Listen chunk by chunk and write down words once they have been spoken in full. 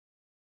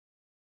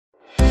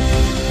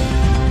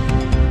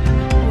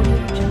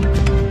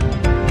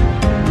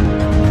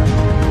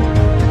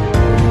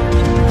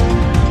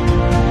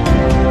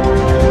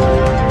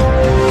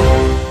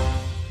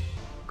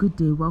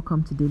Good day,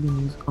 welcome to Daily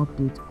News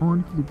Update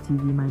on Flip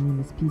TV. My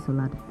name is Peace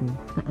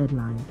Oladipo. The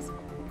headlines.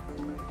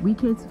 Wike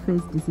to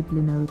face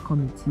disciplinary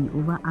committee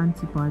over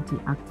anti-party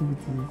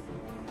activities.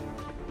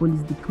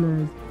 Police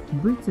declares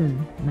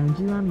Briton,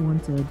 Nigerian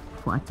wanted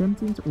for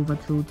attempting to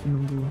overthrow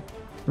Tinubu.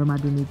 Rema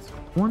donates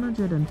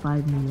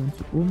 105 million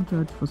to Home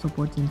Church for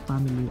supporting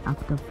family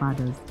after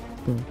father's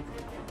death.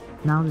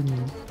 Now the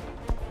news.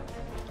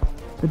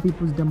 The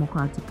People's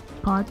Democratic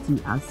Party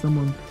has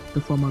summoned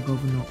the former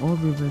governor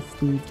of Rivers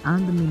State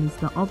and the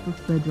minister of the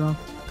Federal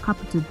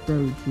Capital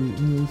Territory,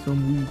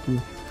 Nyesom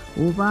Wike,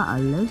 over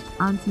alleged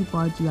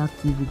anti-party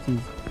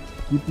activities.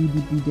 The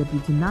PDP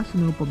Deputy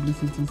National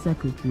Publicity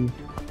Secretary,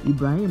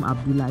 Ibrahim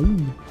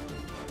Abdullahi,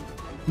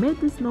 made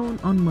this known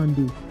on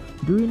Monday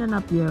during an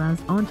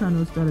appearance on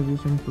Channel's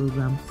television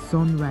program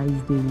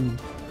Sunrise Daily.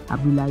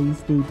 Abdullahi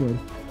stated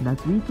that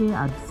Wike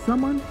had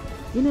summoned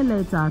in a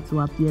letter to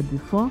appear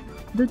before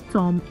the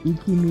Tom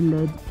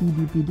Ikimi-led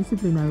PDP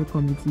Disciplinary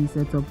Committee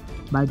set up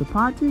by the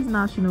party's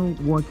National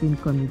Working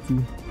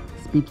Committee.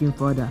 Speaking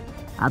further,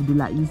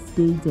 Abdullahi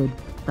stated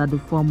that the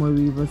former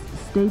Rivers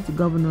State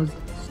governor's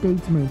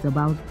statement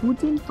about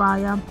putting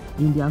fire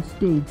in their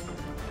state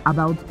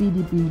about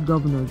PDP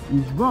governors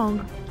is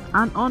wrong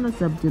and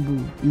unacceptable.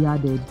 He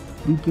added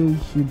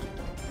Wike should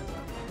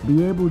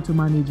be able to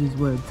manage his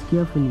words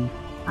carefully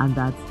and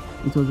that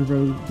it was a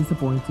very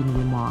disappointing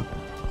remark.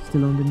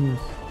 Still on the news.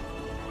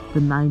 The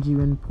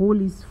Nigerian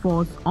police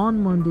force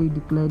on Monday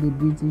declared a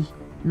British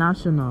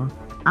national,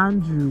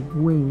 Andrew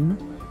Wayne,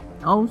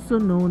 also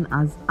known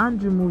as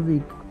Andrew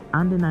Movik,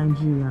 and the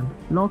Nigerian,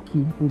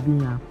 Lucky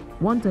Obiya,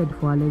 wanted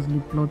for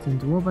allegedly plotting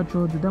to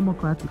overthrow the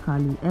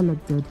democratically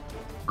elected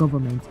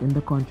government in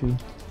the country.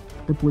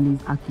 The police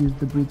accused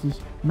the British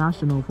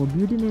national for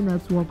building a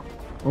network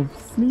of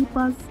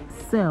sleeper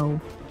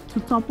cells to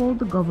topple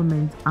the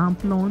government and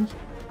plunge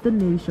the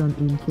nation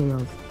in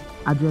chaos.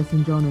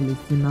 Addressing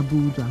journalists in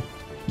Abuja,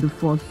 the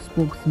force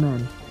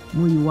spokesman,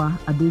 Muyiwa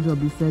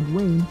Adejobi, said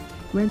Wayne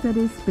rented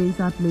a space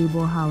at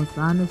Labour House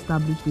and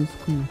established a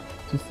school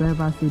to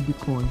serve as a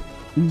decoy.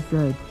 He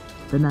said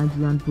the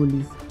Nigerian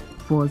police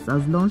force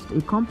has launched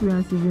a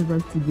comprehensive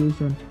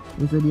investigation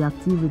into the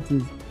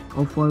activities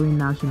of foreign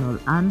national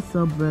and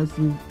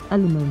subversive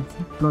elements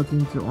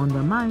plotting to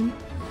undermine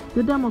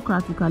the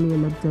democratically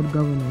elected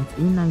government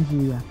in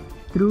Nigeria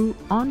through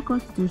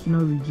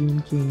unconstitutional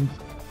regime change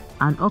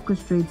and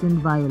orchestrating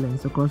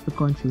violence across the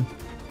country.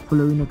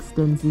 Following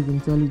extensive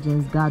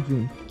intelligence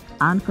gathering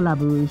and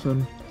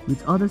collaboration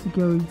with other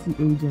security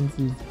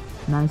agencies,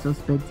 9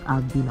 suspects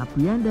have been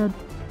apprehended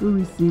who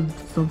received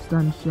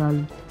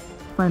substantial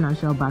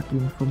financial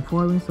backing from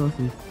foreign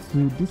sources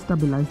to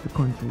destabilize the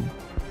country.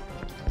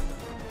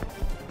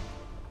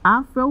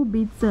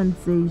 Afrobeat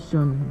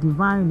sensation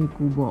Divine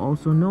Ikubo,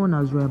 also known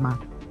as Rema,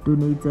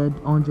 donated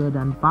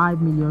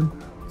 105 million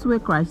to a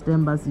Christ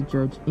Embassy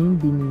Church in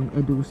Benin,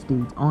 Edo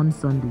State on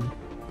Sunday.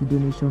 The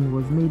donation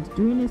was made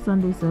during a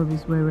Sunday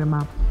service where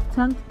Rema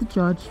thanked the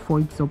church for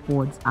its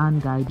support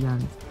and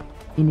guidance.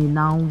 In a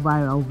now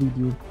viral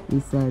video, he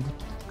said,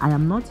 "I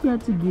am not here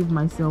to give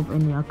myself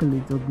any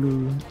accolades or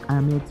glory. I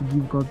am here to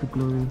give God the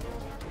glory.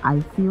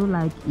 I feel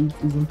like it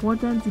is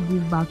important to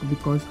give back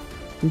because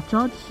the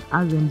church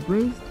has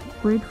embraced,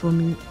 prayed for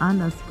me, and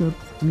has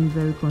kept me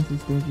very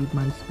consistent with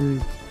my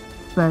spirit.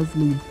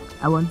 Firstly,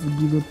 I want to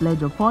give a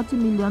pledge of 40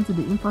 million to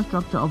the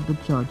infrastructure of the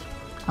church.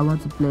 I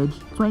want to pledge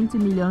 20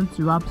 million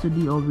to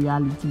Rhapsody of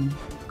Reality.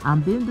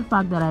 And being the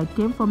fact that I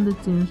came from the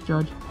Teens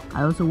Church,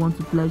 I also want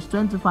to pledge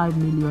 25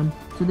 million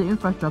to the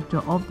infrastructure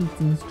of the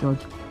Teens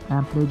Church. I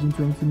am pledging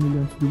 20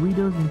 million to the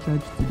widows in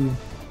church today."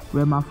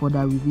 Rema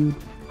further revealed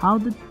how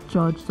the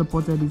church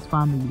supported his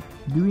family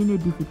during a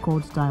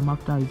difficult time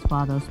after his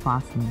father's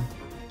passing.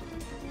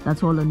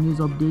 That's all on news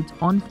update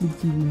on Flip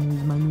TV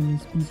News. My name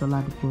is Peace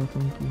Oladipo.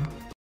 Thank you.